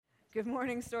Good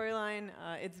morning, Storyline.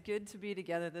 It's good to be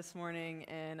together this morning,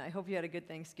 and I hope you had a good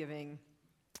Thanksgiving.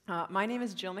 My name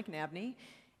is Jill McNabnay,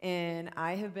 and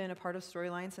I have been a part of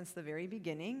Storyline since the very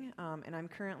beginning, and I'm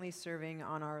currently serving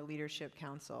on our leadership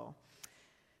council.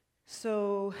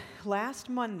 So last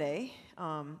Monday,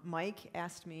 Mike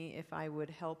asked me if I would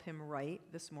help him write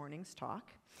this morning's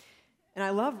talk. And I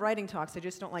love writing talks, I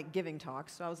just don't like giving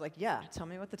talks, so I was like, yeah, tell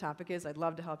me what the topic is, I'd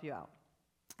love to help you out.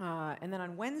 And then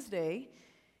on Wednesday,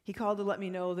 he called to let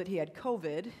me know that he had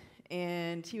COVID,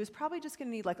 and he was probably just going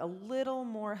to need like a little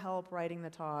more help writing the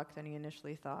talk than he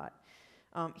initially thought.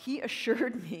 He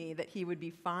assured me that he would be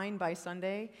fine by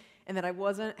Sunday, and that I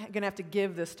wasn't going to have to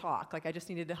give this talk, like I just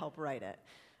needed to help write it.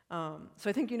 So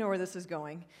I think you know where this is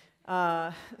going.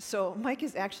 So Mike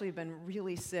has actually been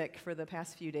really sick for the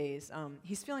past few days.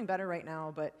 He's feeling better right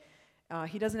now, but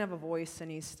he doesn't have a voice,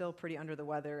 and he's still pretty under the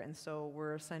weather, and so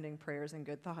we're sending prayers and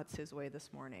good thoughts his way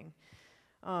this morning.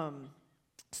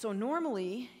 So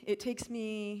normally, it takes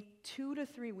me 2 to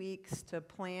 3 weeks to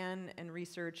plan and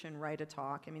research and write a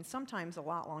talk. I mean, sometimes a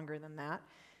lot longer than that.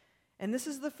 And this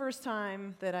is the first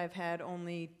time that I've had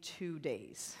only 2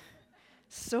 days.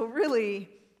 So really,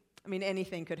 I mean,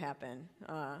 anything could happen.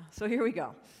 So here we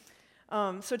go.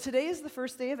 So today is the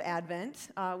first day of Advent,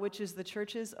 which is the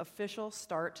church's official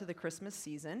start to the Christmas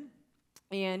season.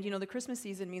 And, you know, the Christmas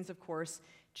season means, of course,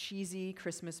 cheesy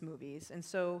Christmas movies. And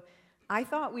so I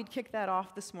thought we'd kick that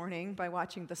off this morning by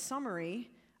watching the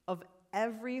summary of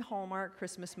every Hallmark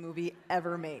Christmas movie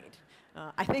ever made.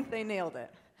 I think they nailed it.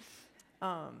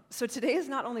 So today is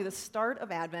not only the start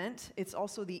of Advent, it's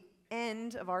also the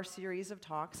end of our series of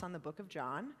talks on the book of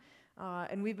John.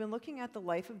 And we've been looking at the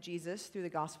life of Jesus through the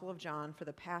Gospel of John for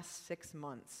the past 6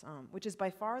 months, which is by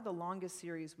far the longest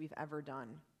series we've ever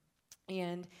done.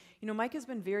 And, you know, Mike has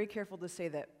been very careful to say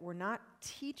that we're not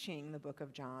teaching the book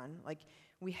of John, like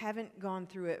we haven't gone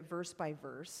through it verse by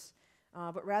verse,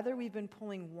 but rather we've been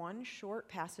pulling one short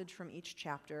passage from each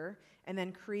chapter and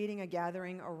then creating a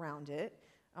gathering around it,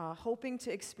 hoping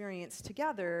to experience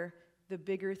together the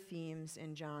bigger themes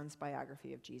in John's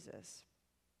biography of Jesus.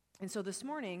 And so this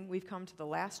morning, we've come to the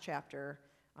last chapter,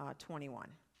 21.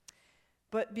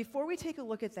 But before we take a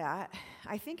look at that,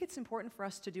 I think it's important for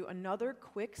us to do another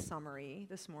quick summary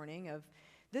this morning of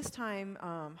this time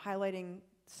highlighting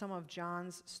some of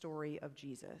John's story of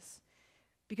Jesus.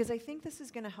 Because I think this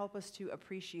is going to help us to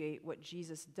appreciate what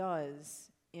Jesus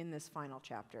does in this final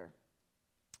chapter.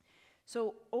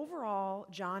 So overall,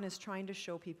 John is trying to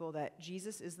show people that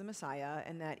Jesus is the Messiah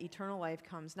and that eternal life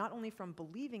comes not only from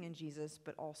believing in Jesus,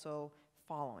 but also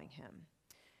following him.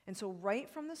 And so right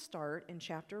from the start in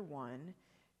chapter 1,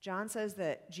 John says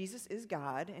that Jesus is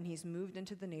God and he's moved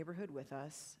into the neighborhood with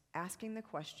us, asking the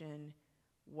question,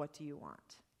 what do you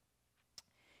want?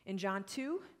 In John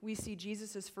 2, we see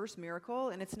Jesus' first miracle,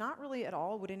 and it's not really at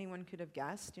all what anyone could have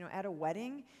guessed. You know, at a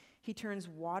wedding, he turns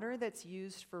water that's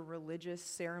used for religious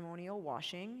ceremonial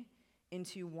washing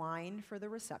into wine for the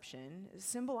reception,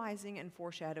 symbolizing and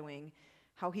foreshadowing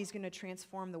how he's going to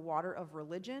transform the water of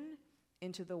religion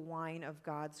into the wine of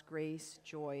God's grace,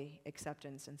 joy,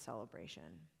 acceptance, and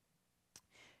celebration.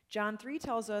 John 3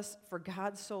 tells us, for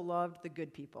God so loved the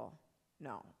good people.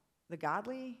 No, the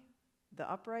godly, the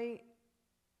upright,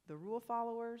 the rule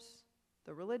followers,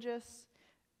 the religious.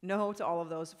 No to all of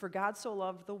those. For God so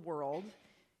loved the world.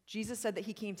 Jesus said that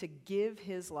he came to give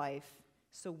his life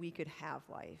so we could have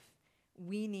life.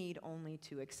 We need only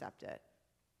to accept it.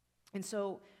 And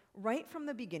so, right from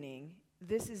the beginning,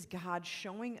 this is God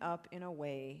showing up in a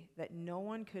way that no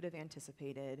one could have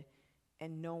anticipated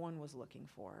and no one was looking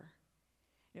for.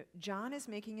 You know, John is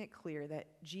making it clear that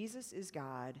Jesus is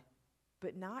God,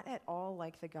 but not at all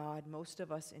like the God most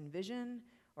of us envision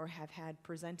or have had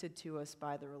presented to us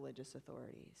by the religious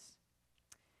authorities.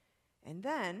 And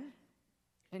then,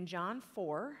 in John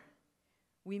 4,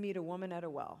 we meet a woman at a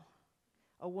well,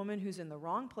 a woman who's in the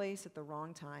wrong place at the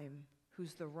wrong time,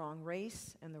 who's the wrong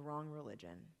race and the wrong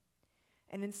religion.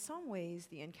 And in some ways,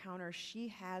 the encounter she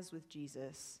has with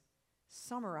Jesus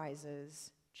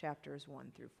summarizes chapters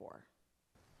 1 through 4.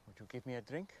 Would you give me a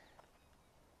drink?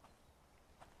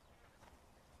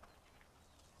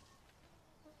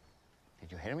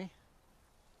 Did you hear me?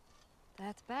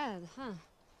 That bad, huh?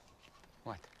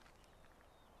 What?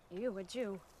 You, a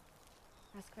Jew,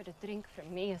 ask for a drink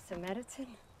from me, a Samaritan,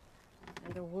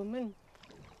 and a woman.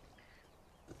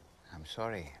 I'm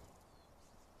sorry.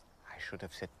 I should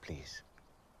have said please.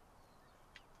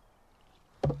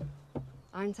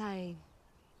 Aren't I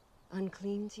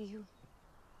unclean to you?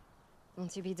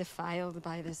 Won't you be defiled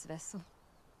by this vessel?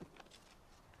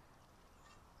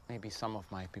 Maybe some of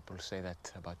my people say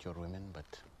that about your women, but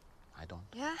I don't.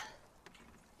 Yeah?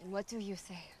 And what do you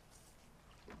say?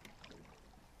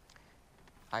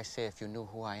 I say if you knew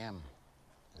who I am,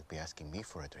 you'd be asking me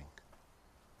for a drink.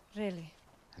 Really?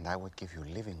 And I would give you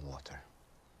living water.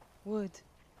 Would.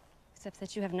 Except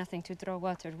that you have nothing to draw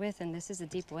water with, and this is a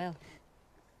deep well.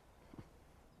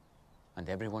 And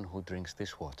everyone who drinks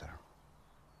this water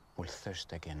will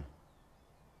thirst again.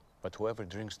 But whoever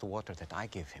drinks the water that I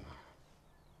give him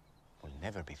will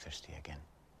never be thirsty again.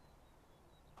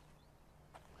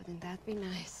 Wouldn't that be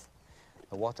nice?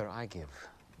 The water I give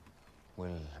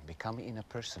will become in a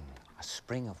person a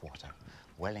spring of water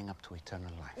welling up to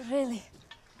eternal life. Really?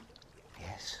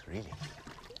 Yes, really.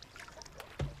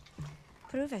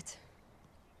 Prove it.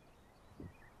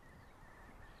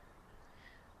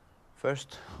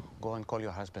 First, go and call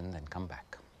your husband and come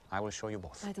back. I will show you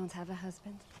both. I don't have a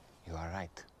husband. You are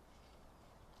right.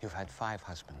 You've had 5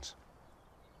 husbands.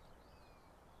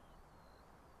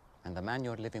 And the man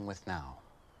you're living with now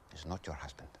is not your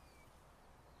husband.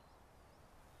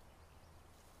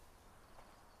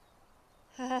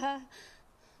 Oh,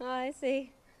 I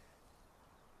see.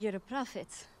 You're a prophet.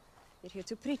 You're here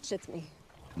to preach at me.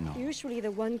 No. Usually the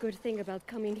one good thing about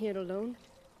coming here alone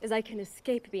is I can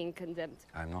escape being condemned.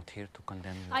 I'm not here to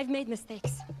condemn you. I've made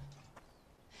mistakes.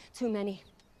 Too many.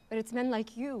 But it's men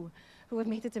like you who have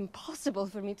made it impossible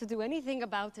for me to do anything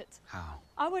about it. How?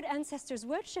 Our ancestors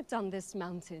worshipped on this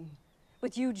mountain.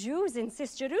 But you Jews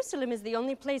insist Jerusalem is the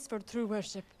only place for true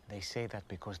worship. They say that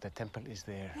because the temple is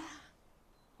there.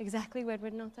 Exactly where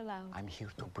we're not allowed. I'm here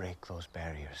to break those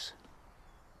barriers.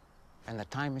 And the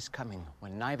time is coming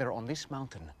when neither on this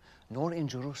mountain nor in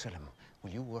Jerusalem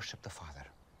will you worship the Father.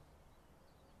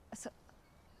 So,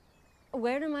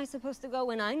 where am I supposed to go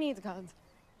when I need God?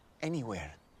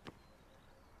 Anywhere.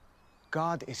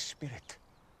 God is spirit.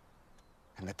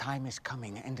 And the time is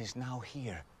coming and is now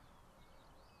here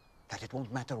that it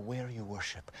won't matter where you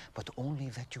worship, but only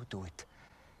that you do it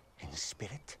in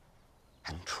spirit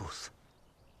and truth.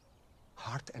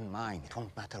 Heart and mind, it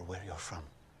won't matter where you're from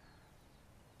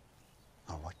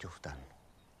or what you've done.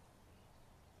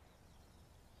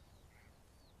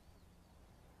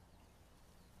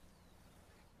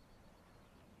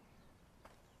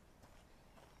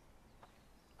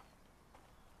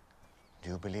 Do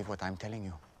you believe what I'm telling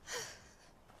you?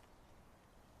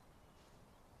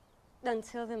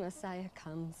 Until the Messiah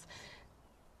comes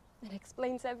and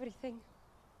explains everything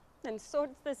and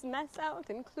sorts this mess out,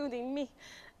 including me.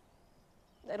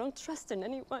 I don't trust in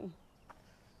anyone.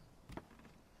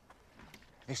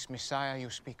 This Messiah you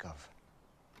speak of,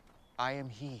 I am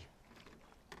he.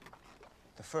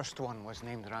 The first one was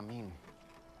named Ramin.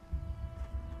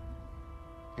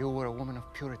 You were a woman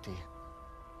of purity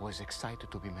who was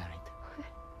excited to be married.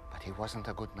 But he wasn't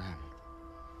a good man.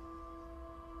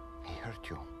 He hurt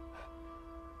you.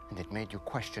 And it made you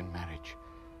question marriage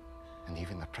and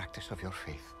even the practice of your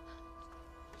faith.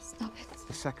 Stop it.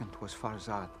 The second was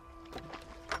Farzad.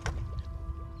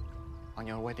 On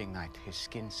your wedding night, his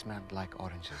skin smelled like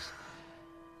oranges.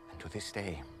 And to this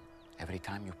day, every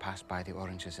time you pass by the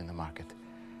oranges in the market,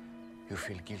 you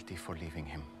feel guilty for leaving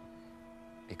him.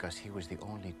 Because he was the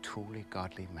only truly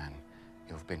godly man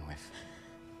you've been with.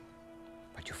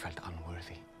 But you felt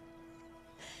unworthy.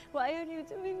 Why are you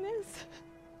doing this?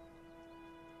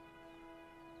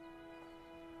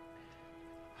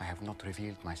 I have not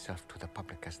revealed myself to the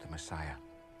public as the Messiah.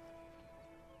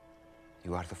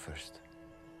 You are the first.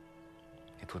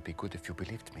 It would be good if you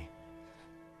believed me.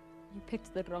 You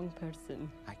picked the wrong person.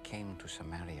 I came to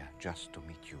Samaria just to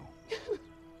meet you.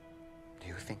 Do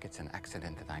you think it's an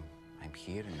accident that I'm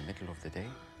here in the middle of the day?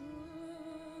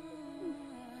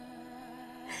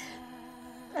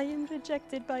 I am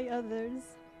rejected by others.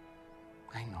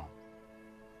 I know.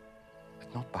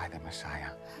 But not by the Messiah.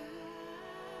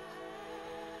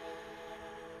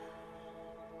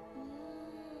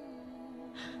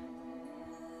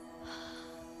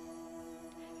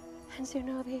 And you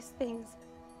know these things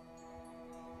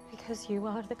because you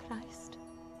are the Christ.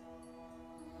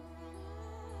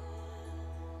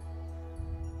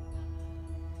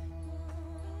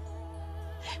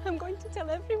 I'm going to tell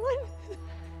everyone.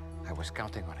 I was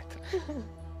counting on it.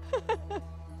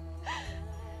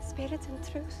 Spirit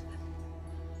and truth.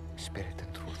 Spirit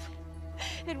and truth.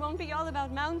 It won't be all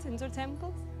about mountains or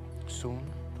temples. Soon,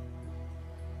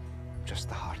 just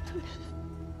the heart.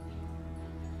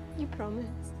 You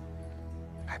promise.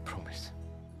 I promise.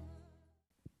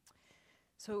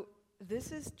 So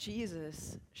this is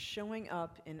Jesus showing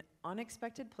up in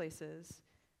unexpected places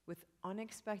with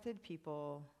unexpected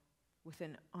people with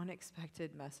an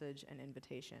unexpected message and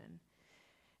invitation.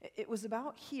 It was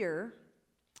about here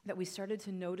that we started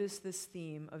to notice this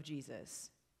theme of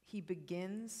Jesus. He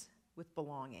begins with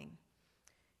belonging.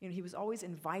 He was always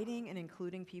inviting and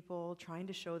including people, trying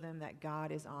to show them that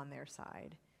God is on their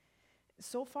side.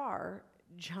 So far,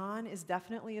 John is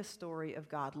definitely a story of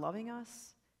God loving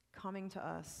us, coming to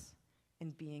us,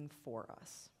 and being for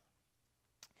us.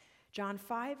 John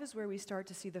 5 is where we start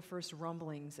to see the first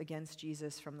rumblings against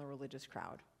Jesus from the religious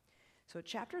crowd. So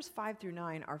chapters 5 through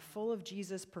 9 are full of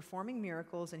Jesus performing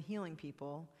miracles and healing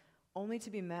people, only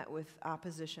to be met with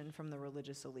opposition from the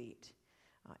religious elite.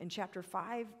 In chapter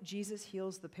 5, Jesus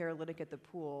heals the paralytic at the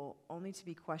pool, only to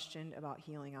be questioned about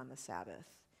healing on the Sabbath.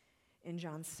 In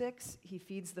John 6, he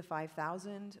feeds the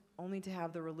 5,000, only to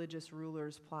have the religious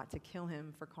rulers plot to kill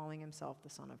him for calling himself the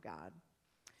Son of God.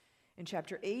 In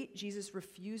chapter 8, Jesus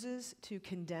refuses to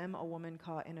condemn a woman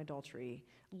caught in adultery,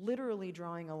 literally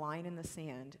drawing a line in the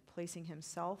sand, placing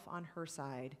himself on her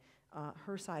side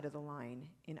of the line,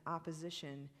 in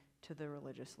opposition to the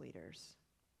religious leaders.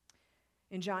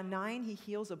 In John 9, he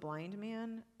heals a blind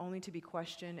man, only to be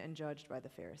questioned and judged by the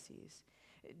Pharisees.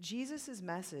 Jesus'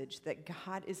 message that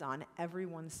God is on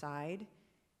everyone's side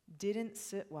didn't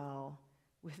sit well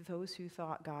with those who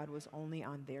thought God was only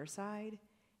on their side,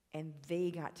 and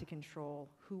they got to control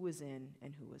who was in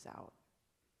and who was out.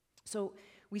 So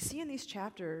we see in these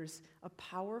chapters a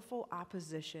powerful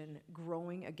opposition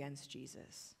growing against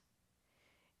Jesus.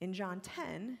 In John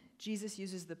 10, Jesus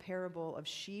uses the parable of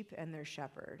sheep and their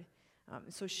shepherd.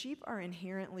 So sheep are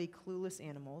inherently clueless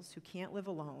animals who can't live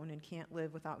alone and can't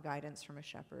live without guidance from a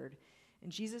shepherd. And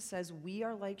Jesus says we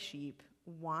are like sheep,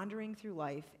 wandering through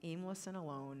life, aimless and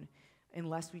alone,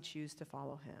 unless we choose to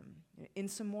follow him. In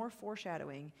some more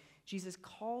foreshadowing, Jesus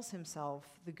calls himself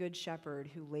the good shepherd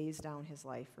who lays down his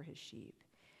life for his sheep.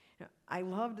 I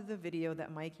loved the video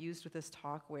that Mike used with this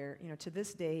talk where, to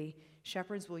this day,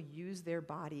 shepherds will use their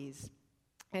bodies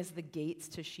as the gates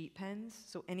to sheep pens,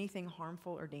 so anything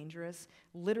harmful or dangerous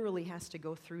literally has to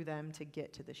go through them to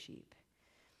get to the sheep.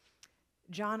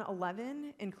 John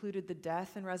 11 included the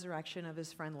death and resurrection of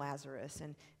his friend Lazarus,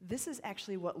 and this is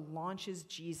actually what launches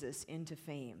Jesus into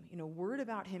fame. Word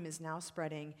about him is now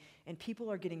spreading, and people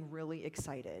are getting really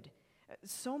excited.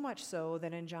 So much so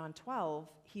that in John 12,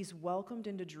 he's welcomed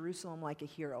into Jerusalem like a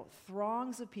hero.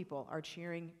 Throngs of people are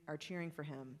cheering for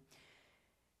him.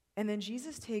 And then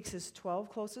Jesus takes his 12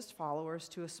 closest followers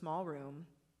to a small room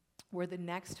where the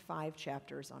next 5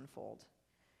 chapters unfold.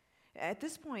 At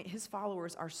this point, his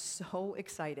followers are so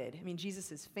excited. Jesus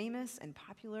is famous and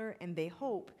popular, and they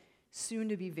hope soon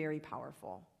to be very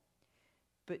powerful.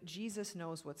 But Jesus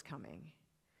knows what's coming.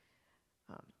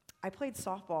 I played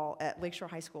softball at Lakeshore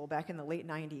High School back in the late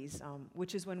 90s,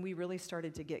 which is when we really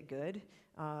started to get good.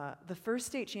 The first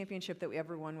state championship that we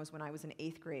ever won was when I was in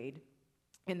 8th grade.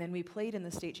 And then we played in the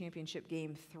state championship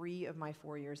game 3 of my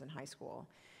 4 years in high school.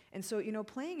 And so,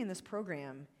 playing in this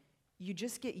program, you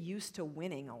just get used to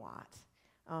winning a lot.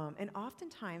 And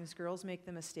oftentimes, girls make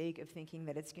the mistake of thinking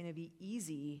that it's going to be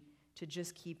easy to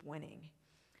just keep winning.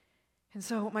 And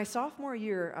so my sophomore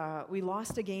year, we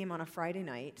lost a game on a Friday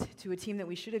night to a team that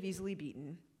we should have easily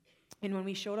beaten. And when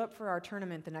we showed up for our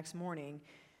tournament the next morning,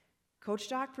 Coach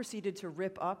Doc proceeded to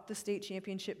rip up the state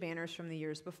championship banners from the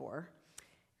years before,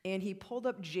 and he pulled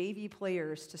up JV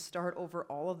players to start over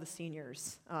all of the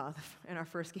seniors in our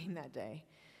first game that day.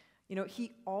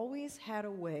 He always had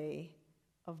a way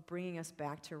of bringing us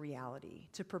back to reality,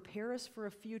 to prepare us for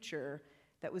a future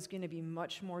that was going to be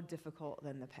much more difficult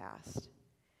than the past.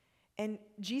 And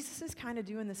Jesus is kind of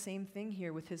doing the same thing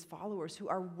here with his followers who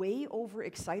are way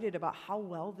overexcited about how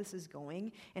well this is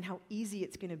going and how easy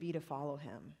it's going to be to follow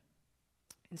him.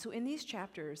 And so in these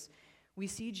chapters, we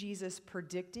see Jesus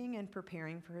predicting and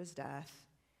preparing for his death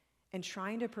and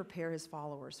trying to prepare his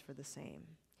followers for the same.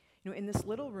 In this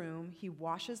little room, he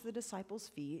washes the disciples'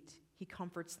 feet, he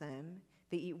comforts them,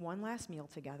 they eat one last meal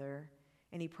together,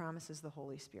 and he promises the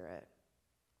Holy Spirit.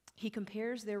 He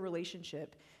compares their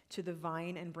relationship to the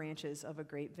vine and branches of a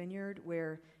grape vineyard,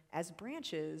 where, as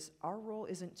branches, our role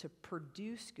isn't to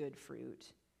produce good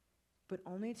fruit, but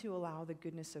only to allow the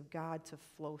goodness of God to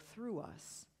flow through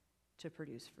us to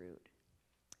produce fruit.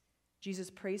 Jesus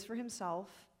prays for himself,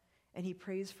 and he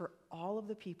prays for all of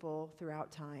the people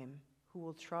throughout time who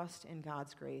will trust in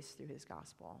God's grace through his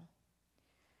gospel.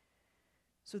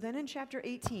 So then in chapter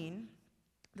 18,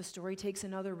 the story takes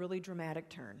another really dramatic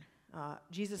turn.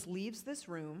 Jesus leaves this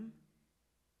room,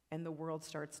 and the world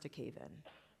starts to cave in.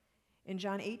 In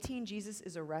John 18, Jesus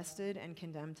is arrested and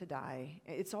condemned to die.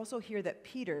 It's also here that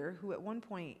Peter, who at one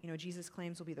point, Jesus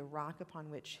claims will be the rock upon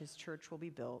which his church will be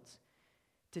built,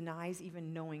 denies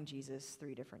even knowing Jesus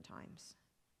 3 different times.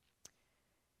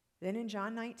 Then in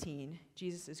John 19,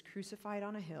 Jesus is crucified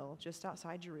on a hill just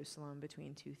outside Jerusalem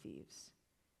between 2 thieves.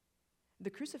 The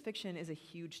crucifixion is a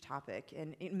huge topic,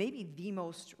 and it may be the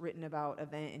most written about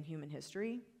event in human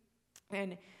history.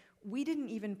 And we didn't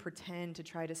even pretend to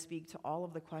try to speak to all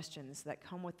of the questions that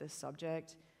come with this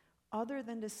subject, other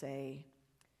than to say,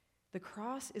 the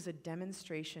cross is a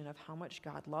demonstration of how much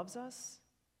God loves us,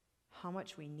 how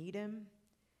much we need him,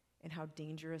 and how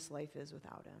dangerous life is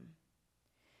without him.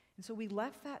 And so we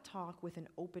left that talk with an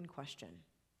open question.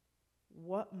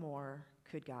 What more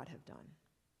could God have done?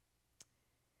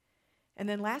 And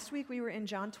then last week we were in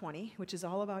John 20, which is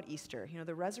all about Easter,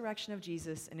 the resurrection of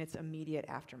Jesus and its immediate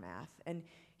aftermath. And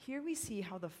here we see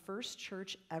how the first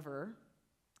church ever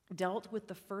dealt with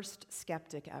the first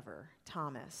skeptic ever,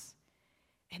 Thomas.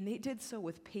 And they did so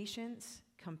with patience,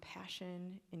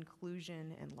 compassion,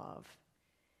 inclusion, and love.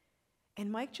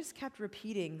 And Mike just kept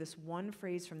repeating this one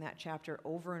phrase from that chapter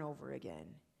over and over again.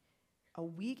 A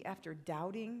week after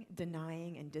doubting,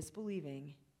 denying, and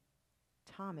disbelieving,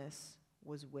 Thomas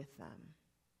was with them.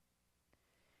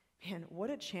 Man,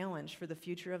 what a challenge for the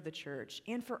future of the church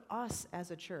and for us as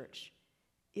a church.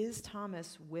 Is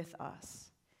Thomas with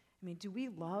us? Do we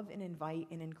love and invite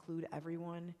and include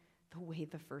everyone the way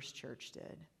the first church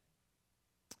did?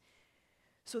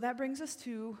 So that brings us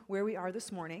to where we are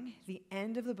this morning, the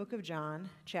end of the book of John,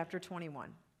 chapter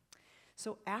 21.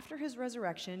 So after his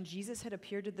resurrection, Jesus had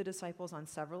appeared to the disciples on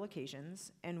several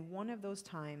occasions, and one of those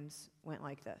times went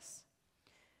like this.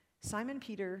 Simon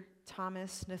Peter,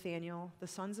 Thomas, Nathanael, the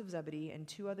sons of Zebedee, and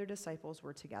 2 other disciples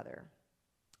were together.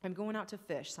 I'm going out to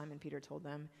fish, Simon Peter told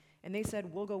them, and they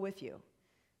said, we'll go with you.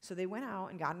 So they went out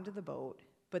and got into the boat,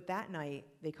 but that night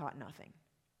they caught nothing.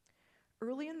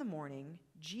 Early in the morning,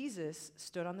 Jesus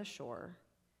stood on the shore,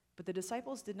 but the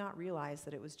disciples did not realize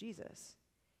that it was Jesus.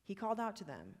 He called out to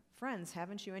them, friends,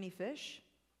 haven't you any fish?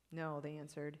 No, they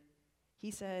answered.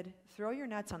 He said, throw your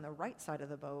nets on the right side of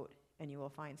the boat, and you will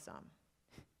find some.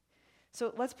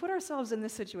 So let's put ourselves in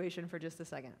this situation for just a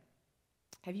second.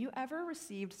 Have you ever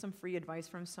received some free advice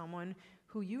from someone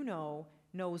who you know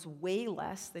knows way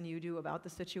less than you do about the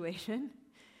situation?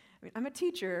 I'm a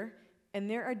teacher, and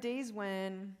there are days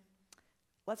when,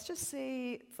 let's just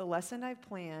say the lesson I've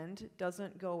planned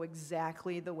doesn't go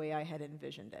exactly the way I had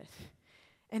envisioned it.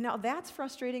 And now that's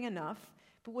frustrating enough,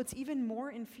 but what's even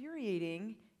more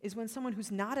infuriating is when someone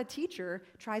who's not a teacher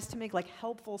tries to make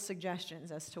helpful suggestions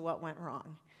as to what went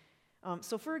wrong.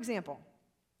 So for example,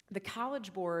 the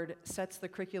College Board sets the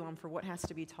curriculum for what has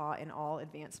to be taught in all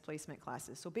advanced placement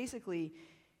classes. So basically,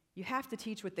 you have to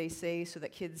teach what they say so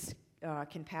that kids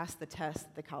can pass the test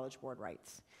that the College Board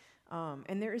writes.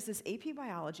 And there is this AP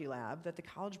biology lab that the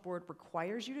College Board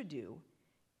requires you to do,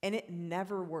 and it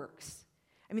never works.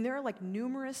 There are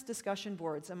numerous discussion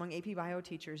boards among AP bio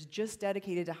teachers just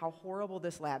dedicated to how horrible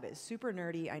this lab is. Super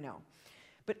nerdy, I know.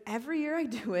 But every year I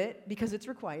do it because it's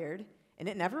required, and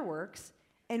it never works.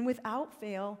 And without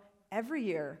fail, every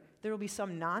year there will be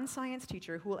some non-science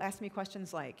teacher who will ask me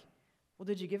questions like, well,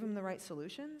 did you give them the right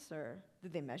solutions? Or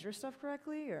did they measure stuff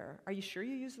correctly? Or are you sure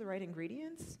you used the right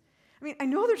ingredients? I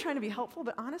know they're trying to be helpful,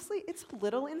 but honestly, it's a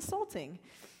little insulting.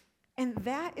 And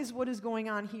that is what is going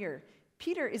on here.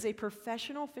 Peter is a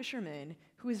professional fisherman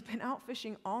who has been out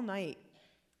fishing all night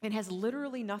and has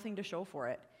literally nothing to show for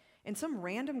it. And some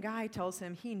random guy tells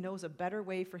him he knows a better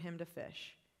way for him to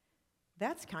fish.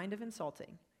 That's kind of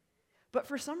insulting. But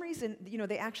for some reason,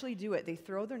 they actually do it. They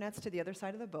throw their nets to the other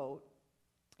side of the boat,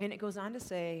 and it goes on to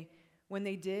say, when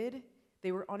they did,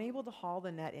 they were unable to haul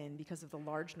the net in because of the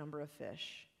large number of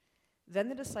fish. Then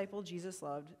the disciple Jesus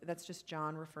loved, that's just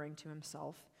John referring to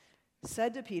himself,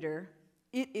 said to Peter,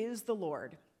 it is the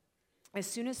Lord. As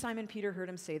soon as Simon Peter heard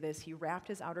him say this, he wrapped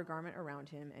his outer garment around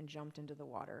him and jumped into the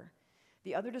water.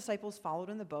 The other disciples followed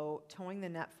in the boat, towing the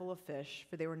net full of fish,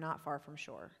 for they were not far from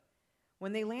shore.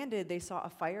 When they landed, they saw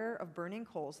a fire of burning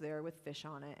coals there with fish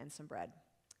on it and some bread.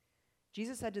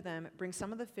 Jesus said to them, bring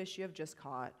some of the fish you have just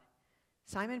caught.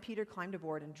 Simon Peter climbed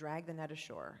aboard and dragged the net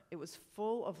ashore. It was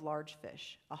full of large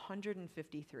fish,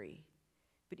 153.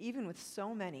 But even with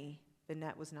so many, the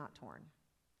net was not torn.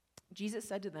 Jesus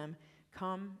said to them,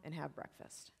 come and have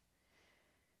breakfast.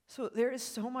 So there is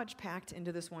so much packed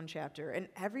into this one chapter, and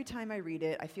every time I read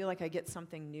it, I feel like I get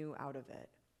something new out of it.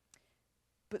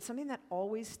 But something that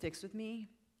always sticks with me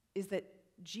is that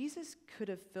Jesus could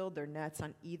have filled their nets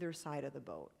on either side of the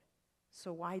boat.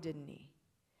 So why didn't he?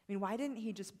 Why didn't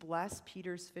he just bless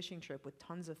Peter's fishing trip with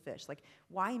tons of fish?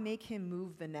 Why make him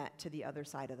move the net to the other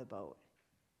side of the boat?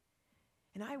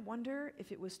 And I wonder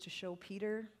if it was to show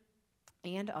Peter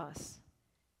and us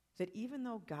that even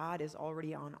though God is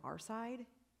already on our side,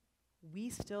 we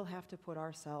still have to put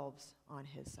ourselves on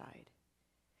his side.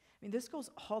 This goes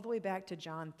all the way back to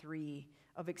John 3,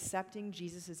 of accepting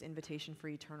Jesus' invitation for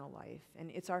eternal life.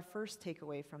 And it's our first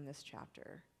takeaway from this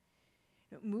chapter.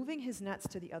 Moving his nets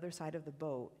to the other side of the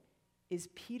boat is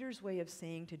Peter's way of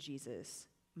saying to Jesus,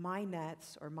 my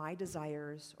nets or my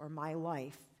desires or my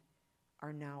life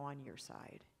are now on your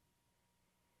side.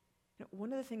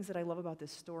 One of the things that I love about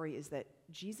this story is that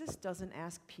Jesus doesn't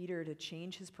ask Peter to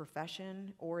change his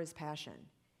profession or his passion.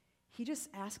 He just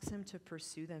asks him to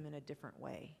pursue them in a different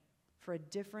way, for a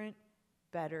different,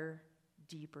 better,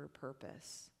 deeper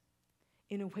purpose,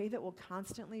 in a way that will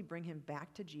constantly bring him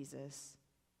back to Jesus,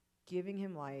 giving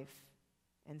him life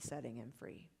and setting him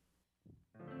free.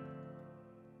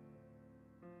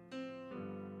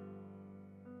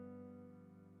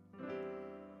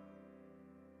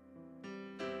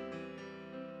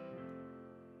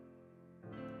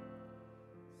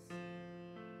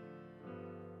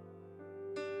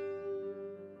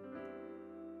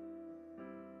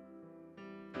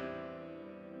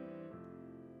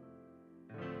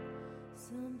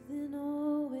 Something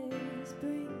always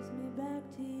brings me back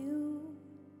to you.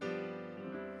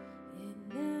 It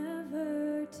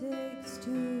never takes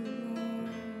too long.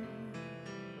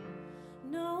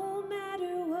 No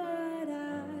matter what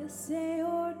I say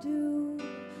or do,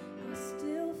 I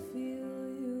still feel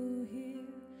you here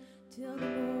till the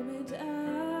moment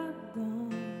I'm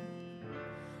gone.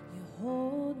 You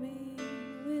hold me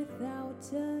without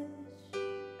touch.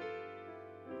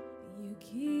 You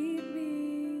keep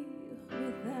me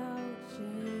without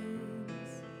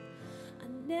chains. I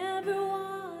never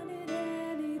wanted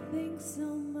anything so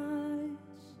much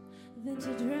than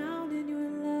to drown in your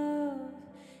love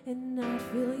and not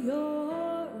feel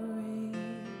your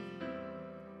rain.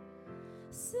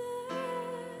 Set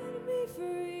me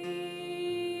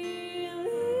free,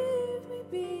 leave me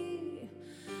be.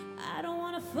 I don't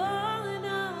want to fall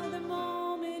another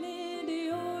moment into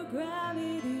your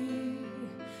gravity.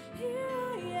 Here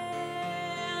I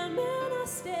am and I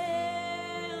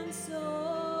stand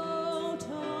so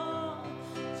tall,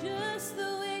 just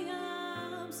the way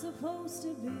I'm supposed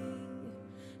to be,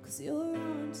 'cause you're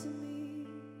onto me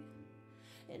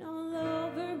and all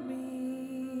over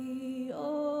me.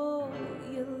 Oh,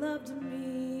 you loved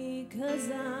me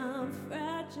 'cause I'm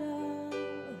fragile,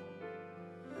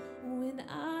 when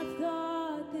I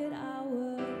thought that I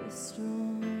was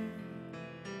strong.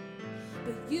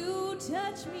 But you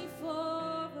touched me for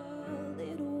a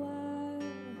little while,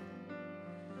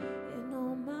 and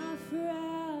all my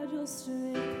fragile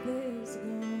strength is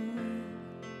gone.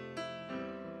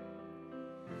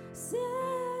 Set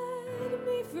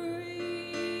me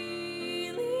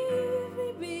free, leave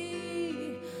me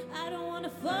be. I don't want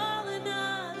to fall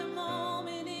another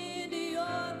moment into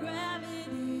your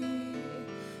gravity.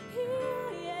 Here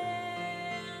I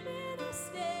am and I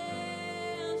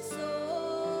stand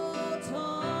so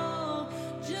tall,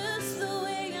 just the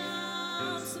way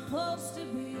I'm supposed to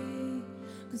be,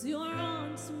 'cause you're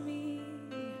on to me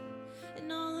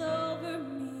and all over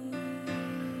me.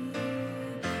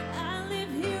 I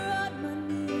live here on my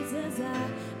knees as I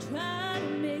try to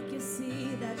make you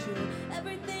see that you're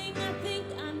everything I think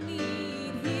I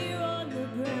need here on the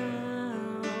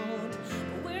ground.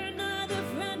 But we're neither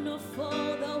friend nor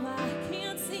foe, though I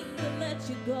can't seem to let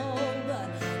you go. But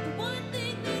the one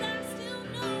thing that I still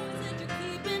know is that you're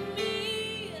keeping me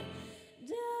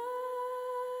down.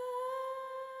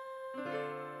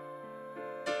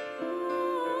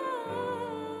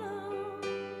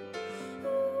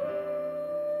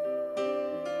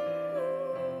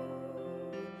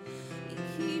 You're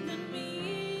keeping me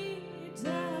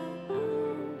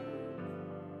down.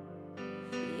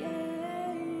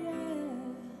 Yeah, yeah.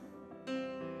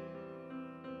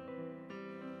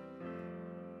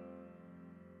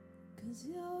 'Cause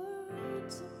you're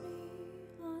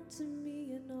onto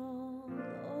me and all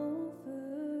over.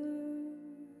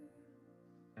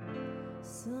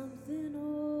 Something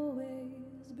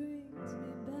always brings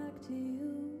me back to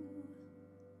you.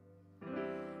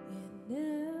 It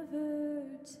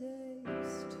never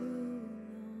takes too long.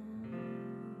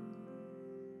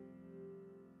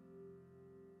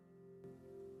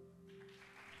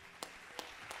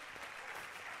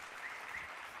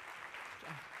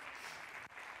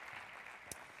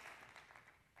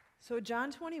 So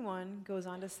John 21 goes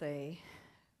on to say,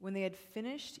 when they had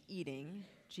finished eating,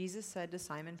 Jesus said to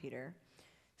Simon Peter,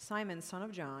 "Simon, son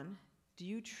of John, do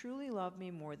you truly love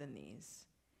me more than these?"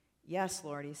 "Yes,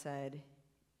 Lord," he said,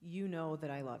 "you know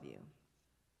that I love you."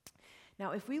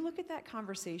 Now, if we look at that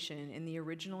conversation in the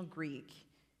original Greek,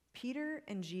 Peter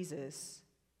and Jesus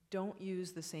don't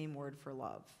use the same word for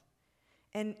love.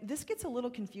 And this gets a little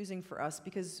confusing for us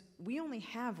because we only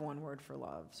have one word for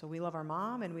love. So we love our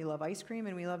mom, and we love ice cream,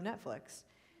 and we love Netflix.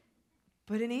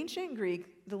 But in ancient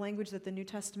Greek, the language that the New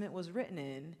Testament was written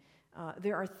in,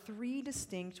 there are 3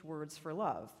 distinct words for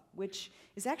love, which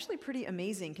is actually pretty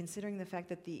amazing considering the fact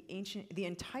that the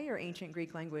entire ancient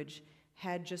Greek language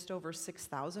had just over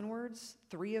 6,000 words,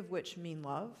 3 of which mean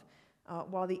love,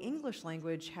 while the English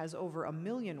language has over 1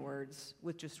 million words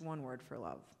with just 1 word for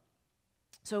love.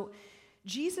 So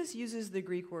Jesus uses the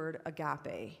Greek word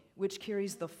agape, which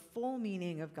carries the full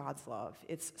meaning of God's love.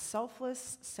 It's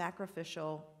selfless,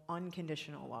 sacrificial,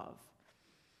 unconditional love.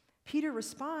 Peter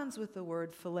responds with the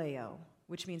word phileo,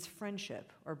 which means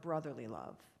friendship or brotherly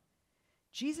love.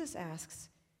 Jesus asks,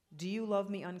 "Do you love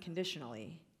me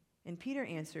unconditionally?" And Peter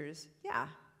answers, "Yeah,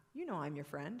 you know I'm your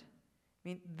friend." I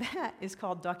mean, that is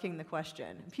called ducking the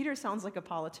question. Peter sounds like a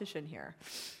politician here.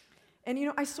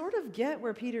 And I sort of get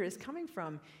where Peter is coming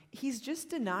from. He's just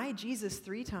denied Jesus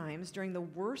 3 times during the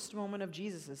worst moment of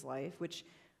Jesus' life, which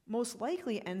most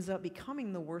likely ends up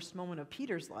becoming the worst moment of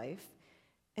Peter's life.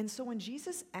 And so when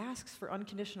Jesus asks for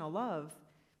unconditional love,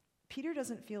 Peter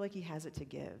doesn't feel like he has it to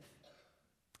give.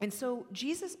 And so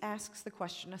Jesus asks the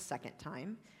question a second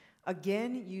time,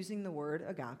 again using the word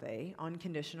agape,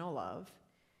 unconditional love.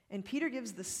 And Peter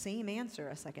gives the same answer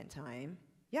a second time,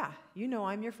 "Yeah, you know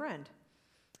I'm your friend."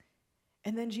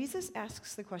 And then Jesus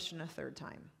asks the question a third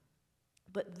time.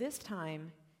 But this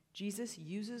time, Jesus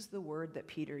uses the word that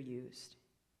Peter used.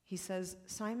 He says,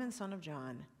 "Simon, son of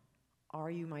John, are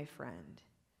you my friend?"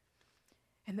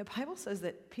 And the Bible says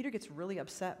that Peter gets really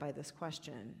upset by this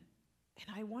question.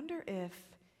 And I wonder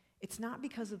if it's not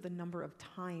because of the number of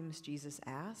times Jesus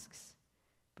asks,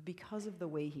 but because of the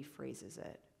way he phrases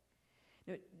it.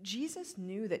 Jesus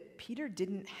knew that Peter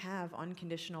didn't have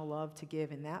unconditional love to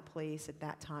give in that place, at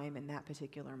that time, in that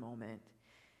particular moment.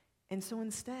 And so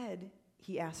instead,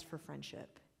 he asked for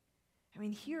friendship. I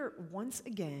mean, here, once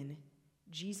again,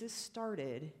 Jesus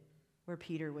started where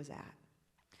Peter was at.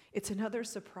 It's another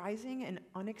surprising and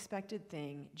unexpected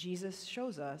thing Jesus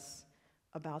shows us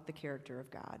about the character of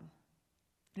God.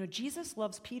 Jesus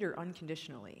loves Peter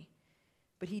unconditionally,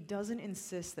 but he doesn't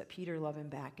insist that Peter love him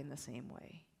back in the same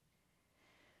way.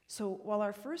 So while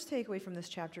our first takeaway from this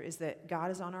chapter is that God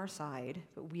is on our side,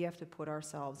 but we have to put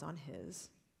ourselves on his,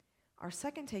 our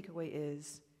second takeaway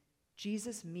is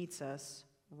Jesus meets us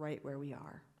right where we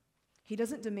are. He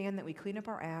doesn't demand that we clean up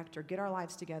our act or get our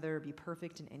lives together or be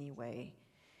perfect in any way.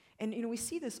 And we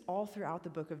see this all throughout the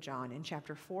book of John. In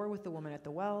chapter 4 with the woman at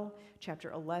the well,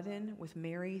 chapter 11 with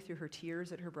Mary through her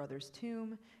tears at her brother's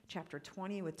tomb, chapter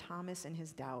 20 with Thomas and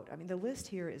his doubt. I mean, the list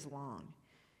here is long.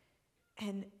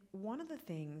 And one of the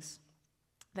things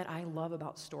that I love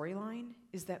about Storyline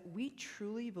is that we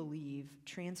truly believe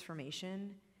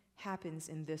transformation happens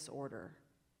in this order: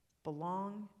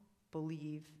 belong,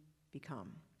 believe,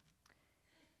 become.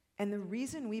 And the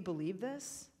reason we believe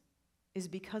this is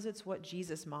because it's what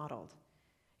Jesus modeled.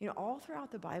 All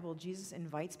throughout the Bible, Jesus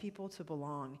invites people to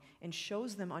belong and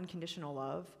shows them unconditional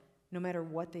love no matter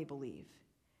what they believe.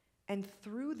 And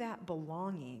through that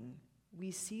belonging, we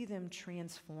see them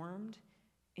transformed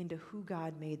into who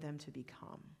God made them to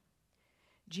become.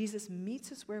 Jesus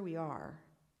meets us where we are,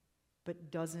 but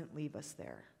doesn't leave us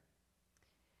there.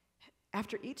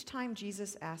 After each time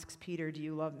Jesus asks Peter, "Do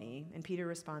you love me?" and Peter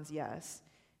responds, "Yes,"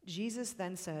 Jesus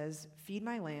then says, "Feed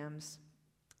my lambs,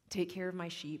 take care of my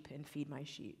sheep, and feed my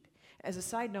sheep." As a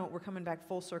side note, we're coming back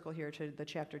full circle here to the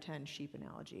chapter 10 sheep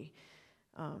analogy.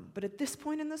 But at this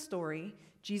point in the story,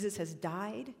 Jesus has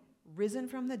died, risen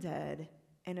from the dead,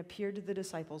 and appeared to the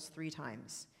disciples 3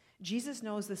 times. Jesus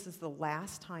knows this is the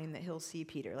last time that he'll see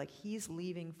Peter, like he's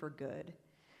leaving for good.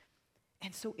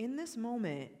 And so in this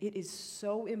moment, it is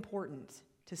so important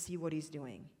to see what he's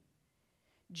doing.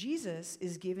 Jesus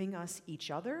is giving us each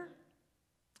other,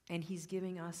 and he's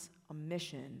giving us a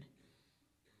mission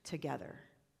together.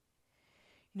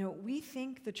 We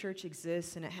think the church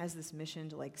exists and it has this mission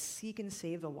to seek and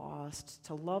save the lost,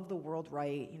 to love the world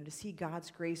right, to see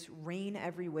God's grace reign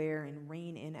everywhere and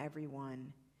reign in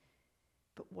everyone.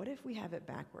 But what if we have it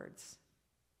backwards?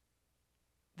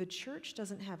 The church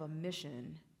doesn't have a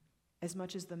mission as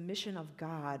much as the mission of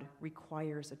God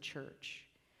requires a church,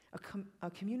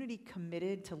 a community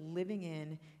committed to living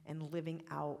in and living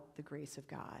out the grace of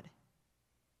God.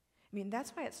 I mean,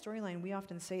 that's why at Storyline we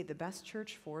often say the best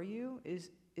church for you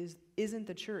isn't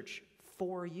the church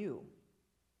for you.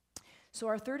 So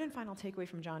our third and final takeaway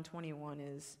from John 21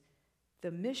 is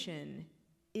the mission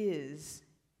is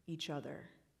each other.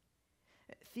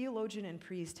 Theologian and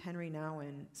priest Henry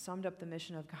Nouwen summed up the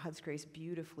mission of God's grace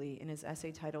beautifully in his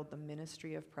essay titled The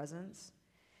Ministry of Presence.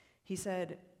 He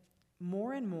said,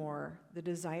 "More and more, the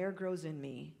desire grows in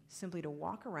me simply to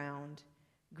walk around,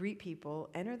 greet people,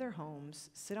 enter their homes,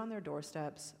 sit on their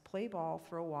doorsteps, play ball,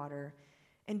 throw water,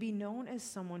 and be known as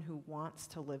someone who wants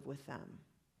to live with them.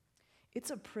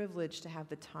 It's a privilege to have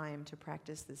the time to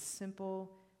practice this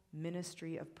simple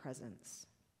ministry of presence.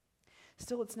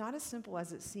 Still, it's not as simple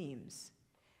as it seems.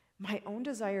 My own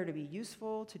desire to be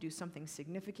useful, to do something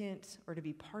significant, or to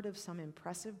be part of some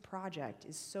impressive project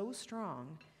is so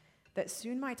strong that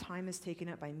soon my time is taken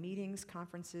up by meetings,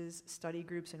 conferences, study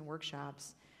groups, and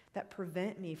workshops that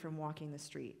prevent me from walking the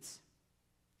streets.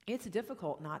 It's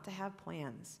difficult not to have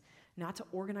plans, not to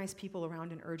organize people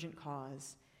around an urgent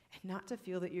cause, and not to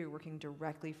feel that you're working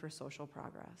directly for social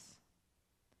progress.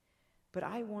 But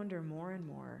I wonder more and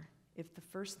more if the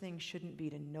first thing shouldn't be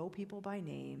to know people by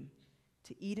name,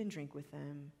 to eat and drink with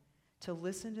them, to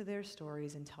listen to their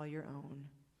stories and tell your own,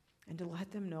 and to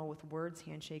let them know with words,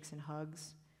 handshakes, and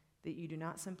hugs that you do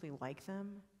not simply like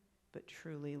them, but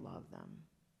truly love them.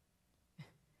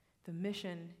 The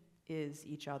mission is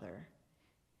each other.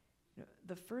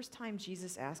 The first time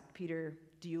Jesus asked Peter,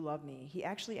 "Do you love me?" he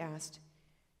actually asked,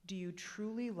 "Do you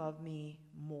truly love me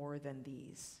more than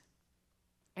these?"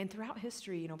 And throughout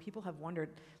history, people have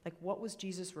wondered, what was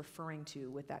Jesus referring to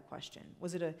with that question?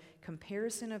 Was it a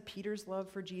comparison of Peter's love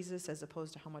for Jesus as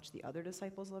opposed to how much the other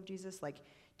disciples loved Jesus?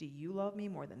 Do you love me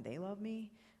more than they love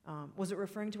me? Was it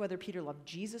referring to whether Peter loved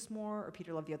Jesus more or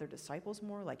Peter loved the other disciples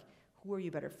more? Who are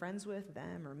you better friends with,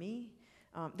 them or me?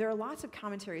 There are lots of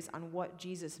commentaries on what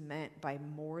Jesus meant by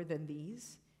more than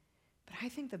these, but I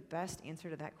think the best answer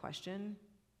to that question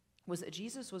was that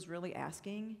Jesus was really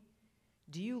asking,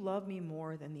 do you love me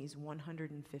more than these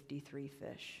 153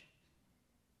 fish?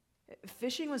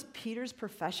 Fishing was Peter's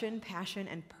profession, passion,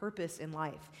 and purpose in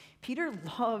life. Peter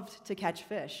loved to catch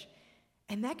fish,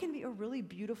 and that can be a really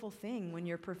beautiful thing when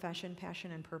your profession,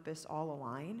 passion, and purpose all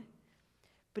align.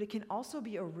 But it can also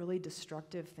be a really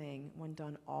destructive thing when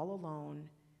done all alone,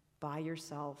 by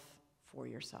yourself, for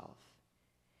yourself.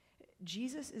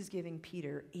 Jesus is giving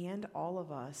Peter and all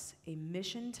of us a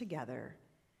mission together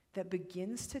that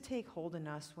begins to take hold in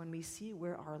us when we see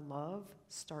where our love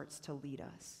starts to lead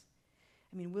us.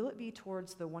 Will it be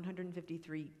towards the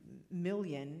 153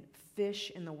 million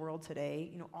fish in the world today,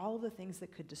 all of the things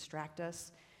that could distract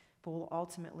us, but will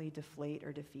ultimately deflate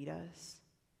or defeat us?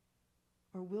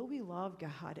 Or will we love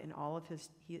God and all of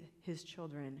his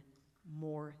children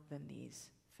more than these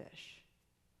fish?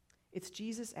 It's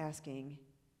Jesus asking,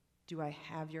 do I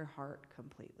have your heart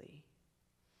completely?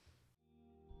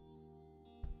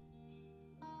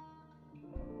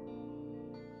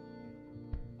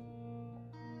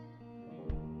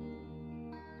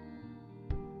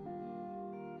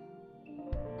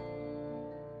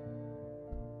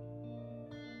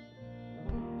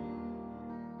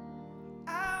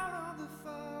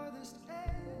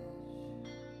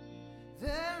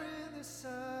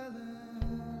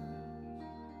 Silence,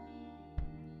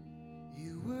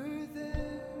 you were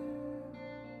there,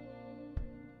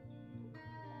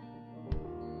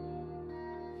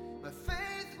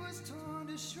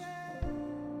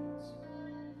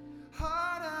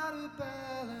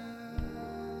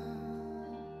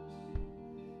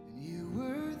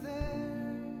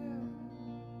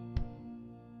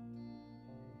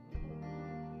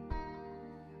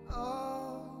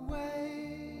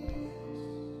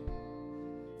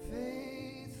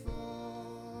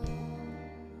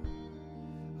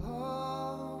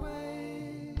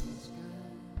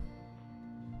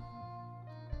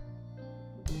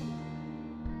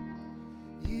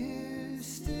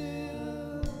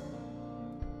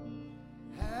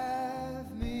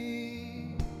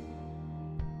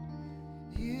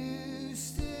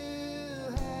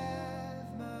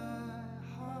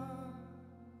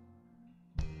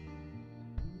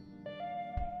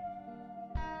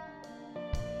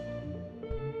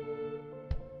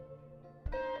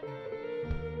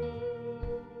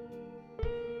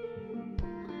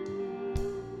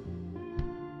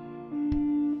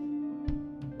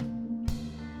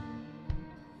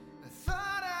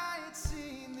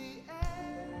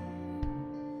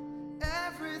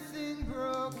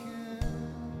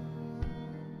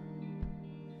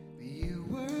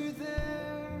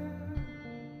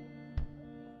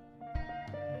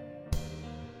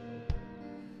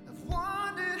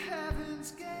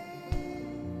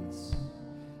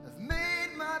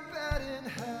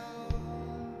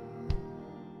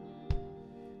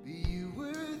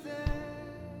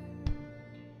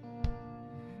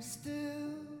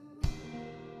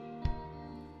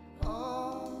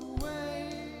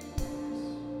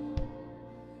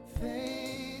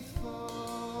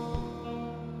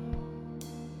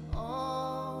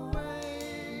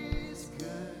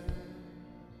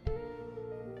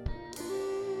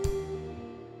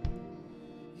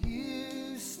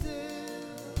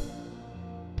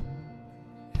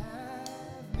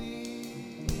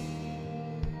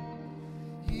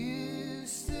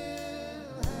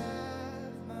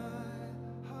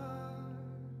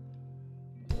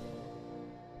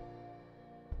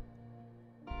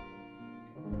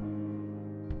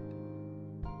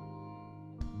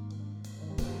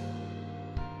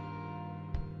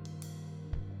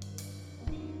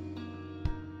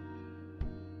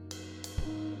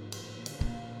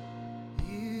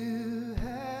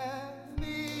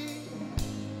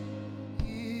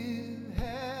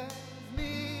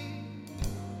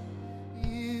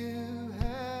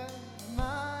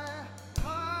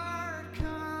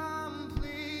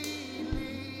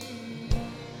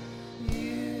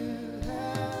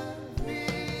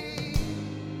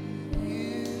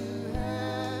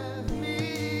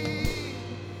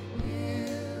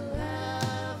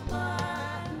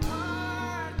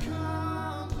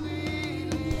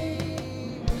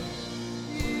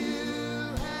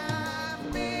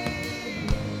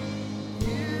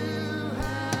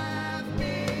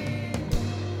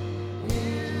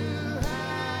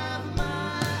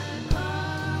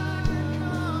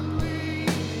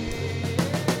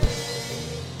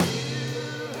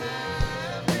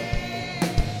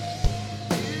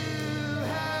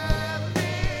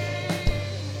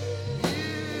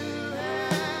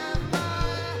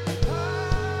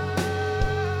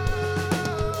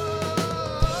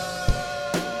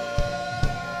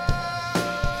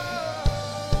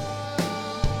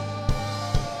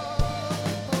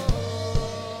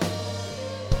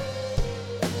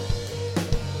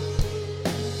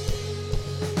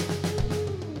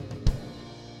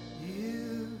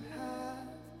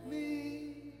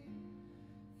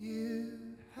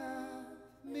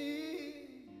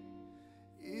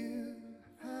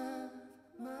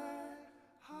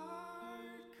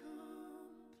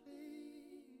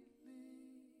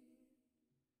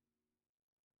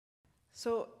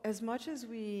 So, as much as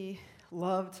we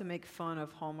love to make fun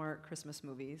of Hallmark Christmas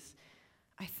movies,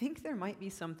 I think there might be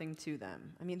something to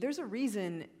them. I mean, there's a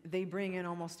reason they bring in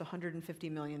almost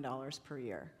 $150 million per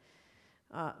year.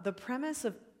 The premise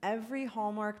of every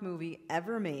Hallmark movie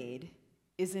ever made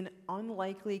is an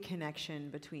unlikely connection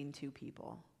between two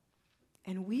people.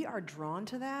 And we are drawn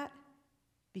to that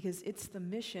because it's the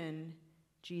mission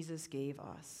Jesus gave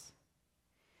us.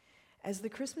 As the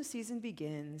Christmas season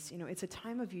begins, it's a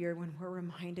time of year when we're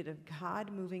reminded of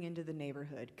God moving into the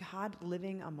neighborhood, God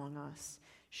living among us,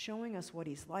 showing us what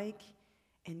he's like,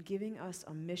 and giving us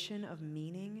a mission of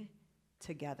meaning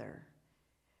together,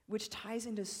 which ties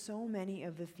into so many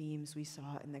of the themes we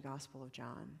saw in the Gospel of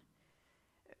John.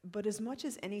 But as much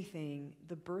as anything,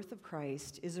 the birth of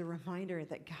Christ is a reminder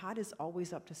that God is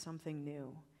always up to something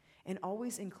new and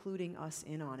always including us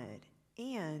in on it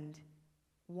and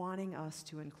wanting us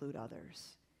to include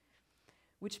others.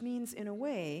 Which means, in a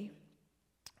way,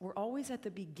 we're always at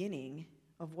the beginning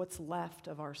of what's left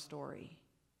of our story.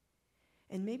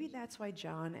 And maybe that's why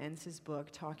John ends his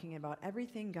book talking about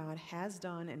everything God has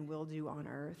done and will do on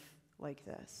earth like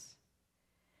this.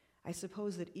 I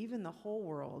suppose that even the whole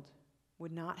world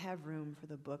would not have room for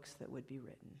the books that would be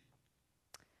written.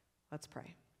 Let's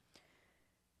pray.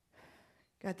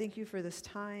 God, thank you for this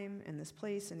time and this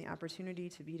place and the opportunity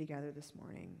to be together this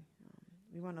morning.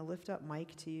 We want to lift up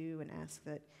Mike to you and ask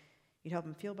that you'd help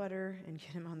him feel better and get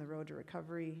him on the road to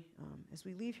recovery. As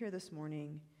we leave here this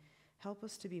morning, help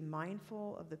us to be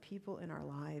mindful of the people in our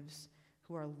lives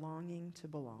who are longing to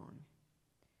belong.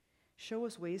 Show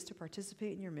us ways to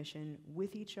participate in your mission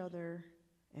with each other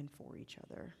and for each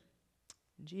other.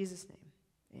 In Jesus'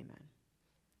 name, amen.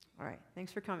 All right,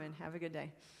 thanks for coming. Have a good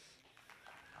day.